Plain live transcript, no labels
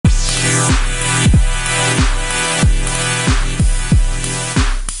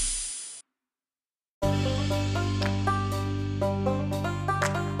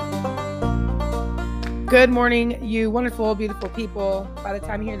Good morning, you wonderful, beautiful people. By the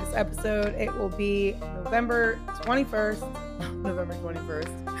time you hear this episode, it will be November 21st. November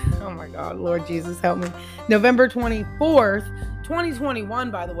 21st. Oh my God, Lord Jesus, help me. November 24th,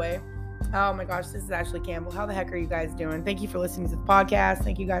 2021, by the way. Oh my gosh, this is Ashley Campbell. How the heck are you guys doing? Thank you for listening to the podcast.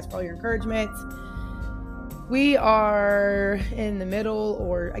 Thank you guys for all your encouragement. We are in the middle,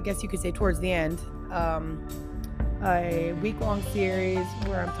 or I guess you could say towards the end, a week-long series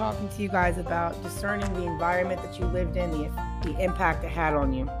where I'm talking to you guys about discerning the environment that you lived in, the impact it had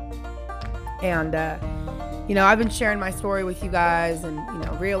on you. And, I've been sharing my story with you guys and,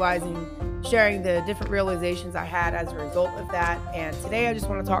 sharing the different realizations I had as a result of that. And today I just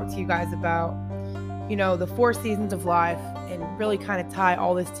want to talk to you guys about, the 4 seasons of life and really kind of tie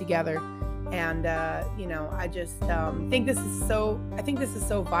all this together. And, I just think this is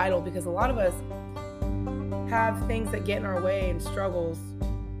so vital because a lot of us have things that get in our way and struggles,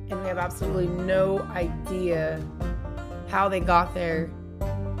 and we have absolutely no idea how they got there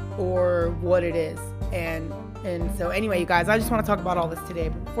or what it is. And so anyway, you guys, I just want to talk about all this today.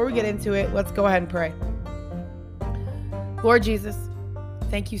 But before we get into it, let's go ahead and pray. Lord Jesus,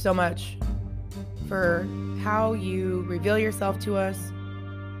 thank you so much for how you reveal yourself to us,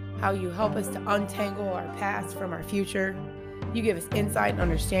 how you help us to untangle our past from our future. You give us insight and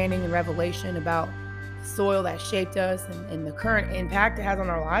understanding and revelation about soil that shaped us and the current impact it has on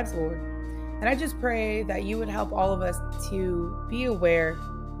our lives, Lord. And I just pray that you would help all of us to be aware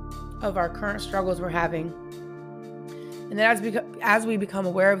of our current struggles we're having. And then as we become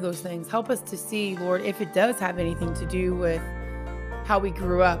aware of those things, help us to see, Lord, if it does have anything to do with how we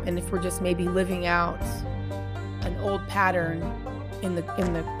grew up and if we're just maybe living out an old pattern in the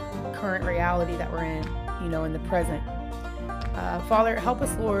current reality that we're in the present. Father, help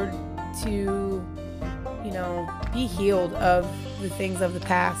us, Lord, to be healed of the things of the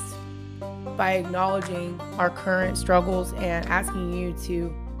past by acknowledging our current struggles and asking you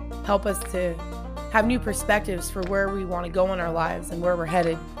to help us to have new perspectives for where we want to go in our lives and where we're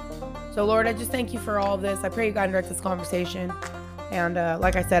headed. So, Lord, I just thank you for all of this. I pray you guide and direct this conversation. And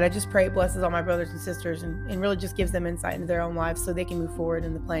like I said, I just pray it blesses all my brothers and sisters and really just gives them insight into their own lives so they can move forward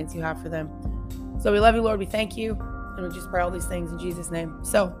in the plans you have for them. So we love you, Lord. We thank you. And we just pray all these things in Jesus' name.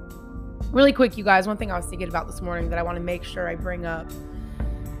 So, really quick, you guys, one thing I was thinking about this morning that I want to make sure I bring up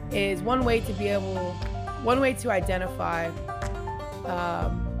is one way to identify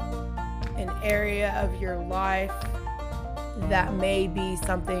an area of your life that may be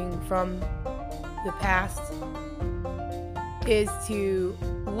something from the past is to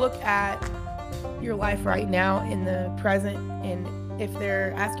look at your life right now in the present, and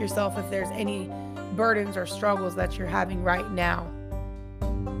ask yourself if there's any burdens or struggles that you're having right now.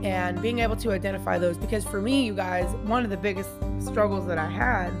 And being able to identify those, because for me, you guys, one of the biggest struggles that I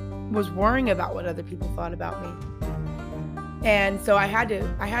had was worrying about what other people thought about me. And so I had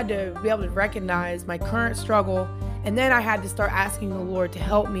to be able to recognize my current struggle, and then I had to start asking the Lord to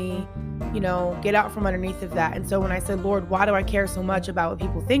help me, get out from underneath of that. And so when I said, Lord, why do I care so much about what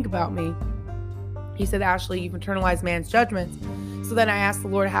people think about me? He said, Ashley, you've internalized man's judgments. So then I asked the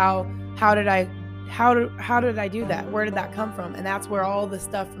Lord, how did I do that? Where did that come from? And that's where all the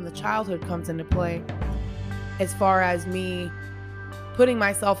stuff from the childhood comes into play, as far as me putting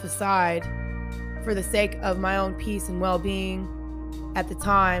myself aside for the sake of my own peace and well-being at the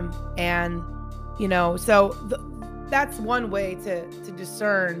time. And, that's one way to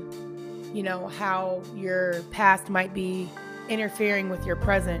discern, how your past might be interfering with your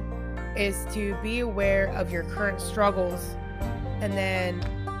present, is to be aware of your current struggles and then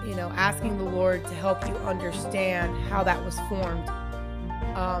asking the Lord to help you understand how that was formed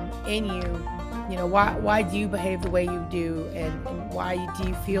in you. Why do you behave the way you do, and why do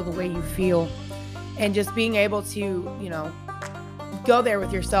you feel the way you feel, and just being able to, go there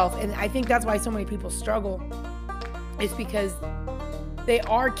with yourself. And I think that's why so many people struggle, is because they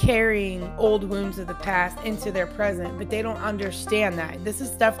are carrying old wounds of the past into their present, but they don't understand that. This is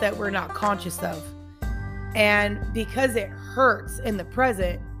stuff that we're not conscious of. And because it hurts in the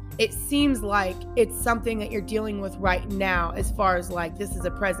present, it seems like it's something that you're dealing with right now, as far as like this is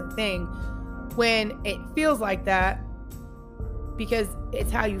a present thing, when it feels like that because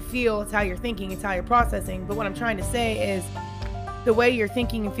it's how you feel, it's how you're thinking, it's how you're processing. But what I'm trying to say is the way you're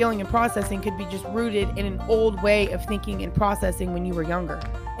thinking and feeling and processing could be just rooted in an old way of thinking and processing when you were younger.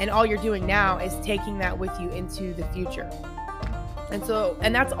 And all you're doing now is taking that with you into the future.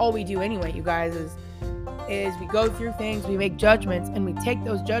 And that's all we do anyway, you guys, is we go through things, we make judgments, and we take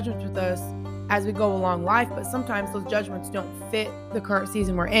those judgments with us as we go along life. But sometimes those judgments don't fit the current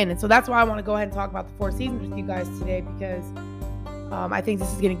season we're in. And so that's why I want to go ahead and talk about the 4 seasons with you guys today, because I think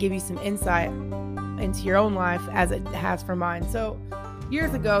this is going to give you some insight into your own life as it has for mine. So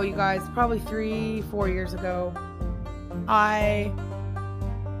years ago, you guys, probably 3-4 years ago, I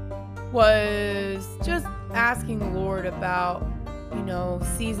was just asking the Lord about,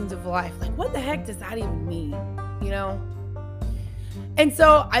 seasons of life. Like, what the heck does that even mean? And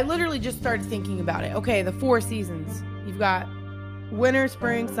so I literally just started thinking about it. Okay, the 4 seasons. You've got winter,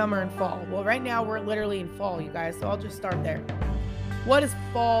 spring, summer, and fall. Well, right now we're literally in fall, you guys, so I'll just start there. What is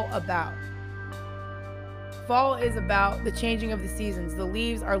fall about? Fall is about the changing of the seasons. The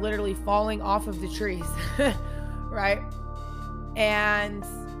leaves are literally falling off of the trees, right? And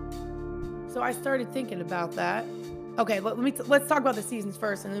so I started thinking about that. Okay, let's talk about the seasons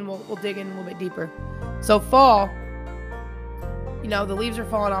first, and then we'll dig in a little bit deeper. So fall, the leaves are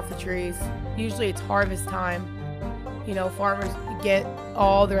falling off the trees. Usually it's harvest time. Farmers get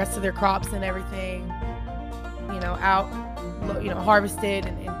all the rest of their crops and everything, out, harvested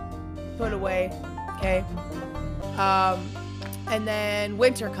and put away. Okay. And then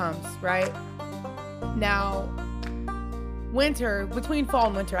winter comes, right? Now, winter, between fall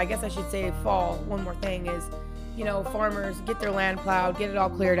and winter, I guess I should say fall, one more thing is, farmers get their land plowed, get it all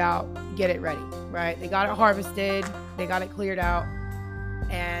cleared out, get it ready, right? They got it harvested, they got it cleared out.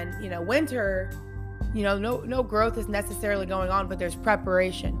 And, winter, no growth is necessarily going on, but there's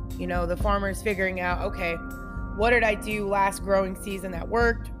preparation. The farmer's figuring out, okay, what did I do last growing season that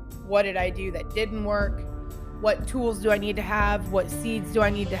worked? What did I do that didn't work? What tools do I need to have? What seeds do I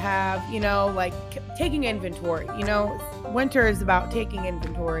need to have? Taking inventory. Winter is about taking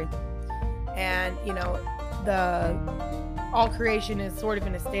inventory. And, all creation is sort of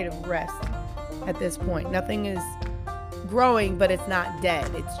in a state of rest at this point. Nothing is growing, but it's not dead.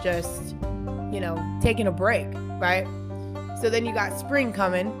 It's just, taking a break, right? So then you got spring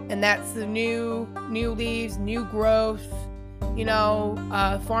coming, and that's the new leaves, new growth.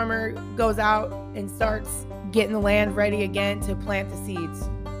 Farmer goes out and starts getting the land ready again to plant the seeds.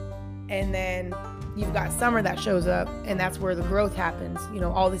 And then you've got summer that shows up, and that's where the growth happens,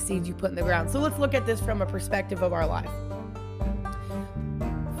 all the seeds you put in the ground. So let's look at this from a perspective of our life.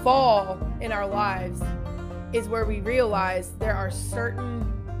 Fall in our lives is where we realize there are certain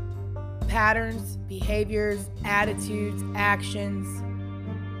patterns, behaviors, attitudes, actions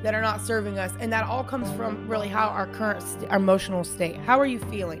that are not serving us. And that all comes from really how our current emotional state. How are you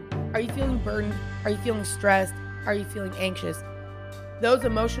feeling? Are you feeling burdened? Are you feeling stressed? Are you feeling anxious? Those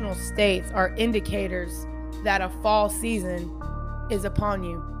emotional states are indicators that a fall season is upon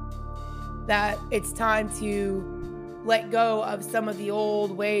you. That it's time to let go of some of the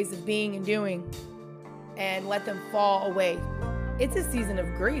old ways of being and doing and let them fall away. It's a season of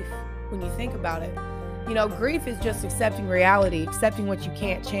grief when you think about it. Grief is just accepting reality, accepting what you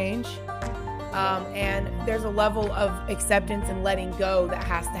can't change. And there's a level of acceptance and letting go that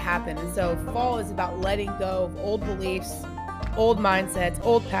has to happen. And so fall is about letting go of old beliefs, old mindsets,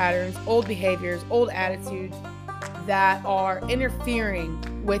 old patterns, old behaviors, old attitudes that are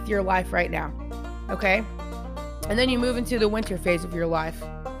interfering with your life right now. Okay? And then you move into the winter phase of your life.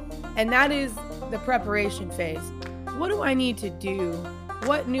 And that is the preparation phase. What do I need to do?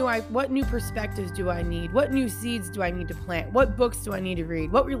 What new perspectives do I need? What new seeds do I need to plant? What books do I need to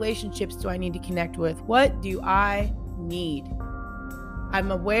read? What relationships do I need to connect with? What do I need? I'm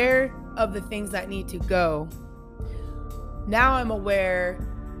aware of the things that need to go. Now I'm aware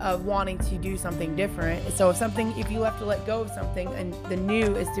of wanting to do something different. So if you have to let go of something, and the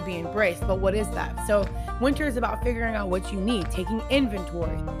new is to be embraced, but what is that? So winter is about figuring out what you need, taking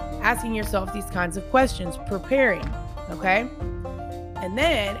inventory, asking yourself these kinds of questions, preparing, okay? And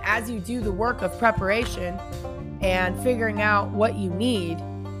then as you do the work of preparation and figuring out what you need,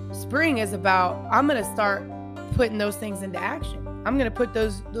 spring is about, I'm going to start putting those things into action. I'm going to put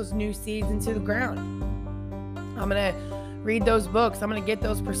those new seeds into the ground. I'm going to read those books. I'm going to get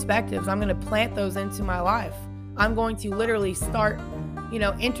those perspectives. I'm going to plant those into my life. I'm going to literally start,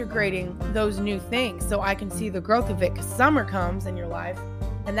 integrating those new things so I can see the growth of it, because summer comes in your life,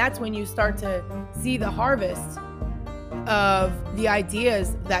 and that's when you start to see the harvest of the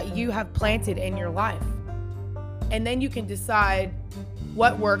ideas that you have planted in your life. And then you can decide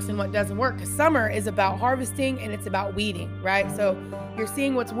what works and what doesn't work, because summer is about harvesting and it's about weeding, right? So you're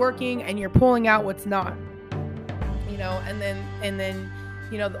seeing what's working and you're pulling out what's not, and then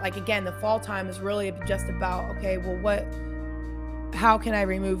again, the fall time is really just about, okay, well, how can I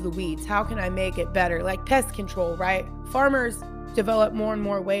remove the weeds? How can I make it better? Like pest control, right? Farmers develop more and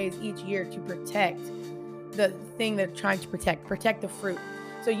more ways each year to protect the thing they're trying to protect the fruit.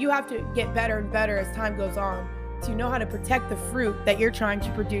 So you have to get better and better as time goes on to know how to protect the fruit that you're trying to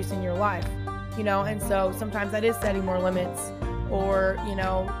produce in your life, and so sometimes that is setting more limits or,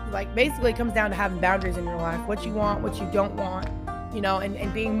 like basically it comes down to having boundaries in your life, what you want, what you don't want,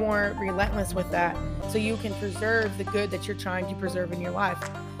 and being more relentless with that so you can preserve the good that you're trying to preserve in your life.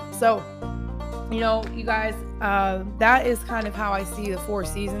 So, you guys, that is kind of how I see the 4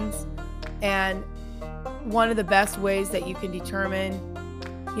 seasons. And one of the best ways that you can determine,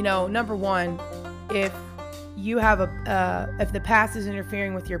 number one, if you have if the past is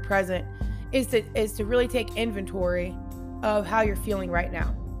interfering with your present, is to really take inventory of how you're feeling right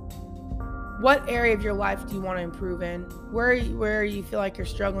now. What area of your life do you want to improve in? Where you feel like you're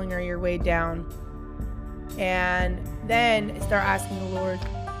struggling or you're weighed down? And then start asking the Lord,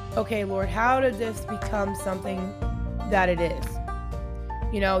 okay, Lord, how did this become something that it is?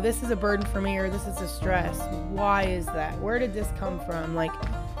 This is a burden for me, or this is a stress. Why is that? Where did this come from? Like,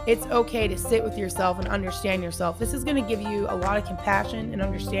 it's okay to sit with yourself and understand yourself. This is going to give you a lot of compassion and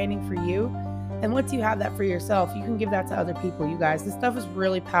understanding for you. And once you have that for yourself, you can give that to other people, you guys. This stuff is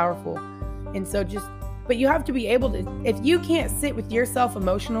really powerful. And so but you have to be able to, if you can't sit with yourself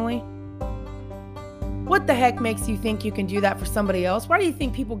emotionally, what the heck makes you think you can do that for somebody else? Why do you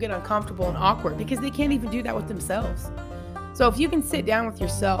think people get uncomfortable and awkward? Because they can't even do that with themselves. So if you can sit down with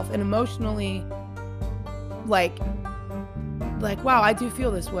yourself and emotionally, like, wow, I do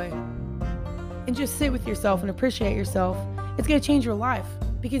feel this way, and just sit with yourself and appreciate yourself, it's going to change your life,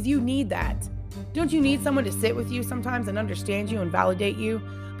 because you need that. Don't you need someone to sit with you sometimes and understand you and validate you?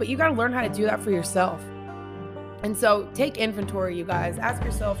 But you got to learn how to do that for yourself. And so take inventory, you guys. Ask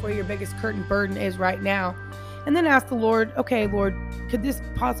yourself where your biggest current burden is right now. And then ask the Lord, okay, Lord, could this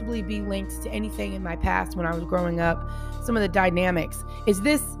possibly be linked to anything in my past when I was growing up? Some of the dynamics. Is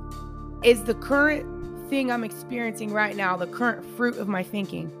the current thing I'm experiencing right now, the current fruit of my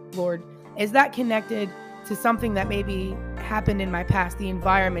thinking, Lord, is that connected to something that maybe happened in my past, the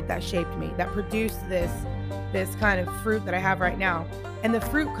environment that shaped me, that produced this kind of fruit that I have right now? And the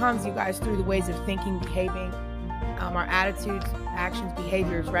fruit comes, you guys, through the ways of thinking, behaving, our attitudes, actions,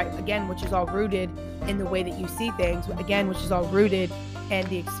 behaviors, right? Again, which is all rooted in the way that you see things, again, which is all rooted in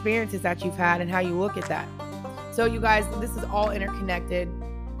the experiences that you've had and how you look at that. So you guys, this is all interconnected.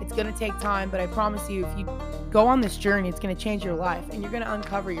 It's going to take time, but I promise you, if you go on this journey, it's going to change your life, and you're going to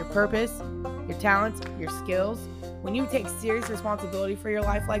uncover your purpose, your talents, your skills. When you take serious responsibility for your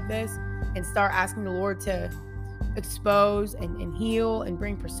life like this and start asking the Lord to expose and heal and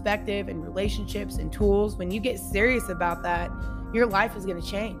bring perspective and relationships and tools, when you get serious about that, your life is going to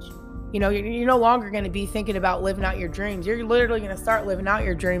change. You're no longer going to be thinking about living out your dreams. You're literally going to start living out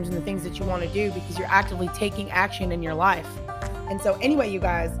your dreams and the things that you want to do, because you're actively taking action in your life. And so anyway, you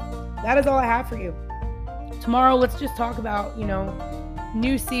guys, that is all I have for you. Tomorrow, let's just talk about,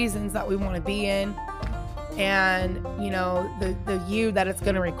 new seasons that we want to be in, and, the you that it's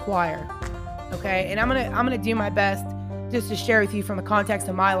going to require. Okay. And I'm going to do my best just to share with you from the context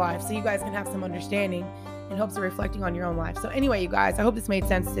of my life, so you guys can have some understanding in hopes of reflecting on your own life. So anyway, you guys, I hope this made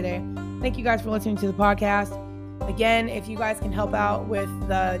sense today. Thank you guys for listening to the podcast. Again, if you guys can help out with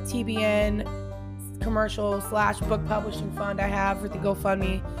the TBN commercial / book publishing fund I have with the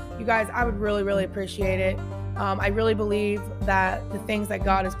GoFundMe, you guys, I would really, really appreciate it. I really believe that the things that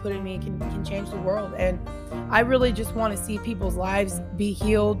God has put in me can change the world. And I really just want to see people's lives be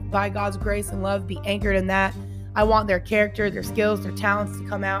healed by God's grace and love, be anchored in that. I want their character, their skills, their talents to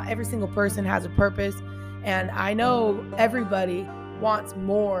come out. Every single person has a purpose. And I know everybody wants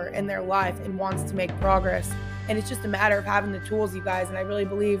more in their life and wants to make progress. And it's just a matter of having the tools, you guys. And I really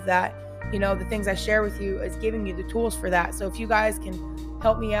believe that, the things I share with you is giving you the tools for that. So if you guys can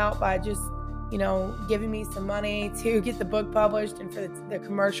help me out by just, giving me some money to get the book published and for the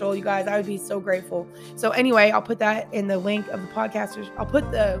commercial, you guys, I would be so grateful. So anyway, I'll put that in the link of the podcast. I'll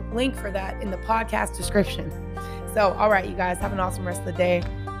put the link for that in the podcast description. So, all right, you guys, have an awesome rest of the day,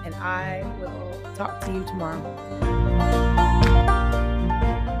 and I will talk to you tomorrow.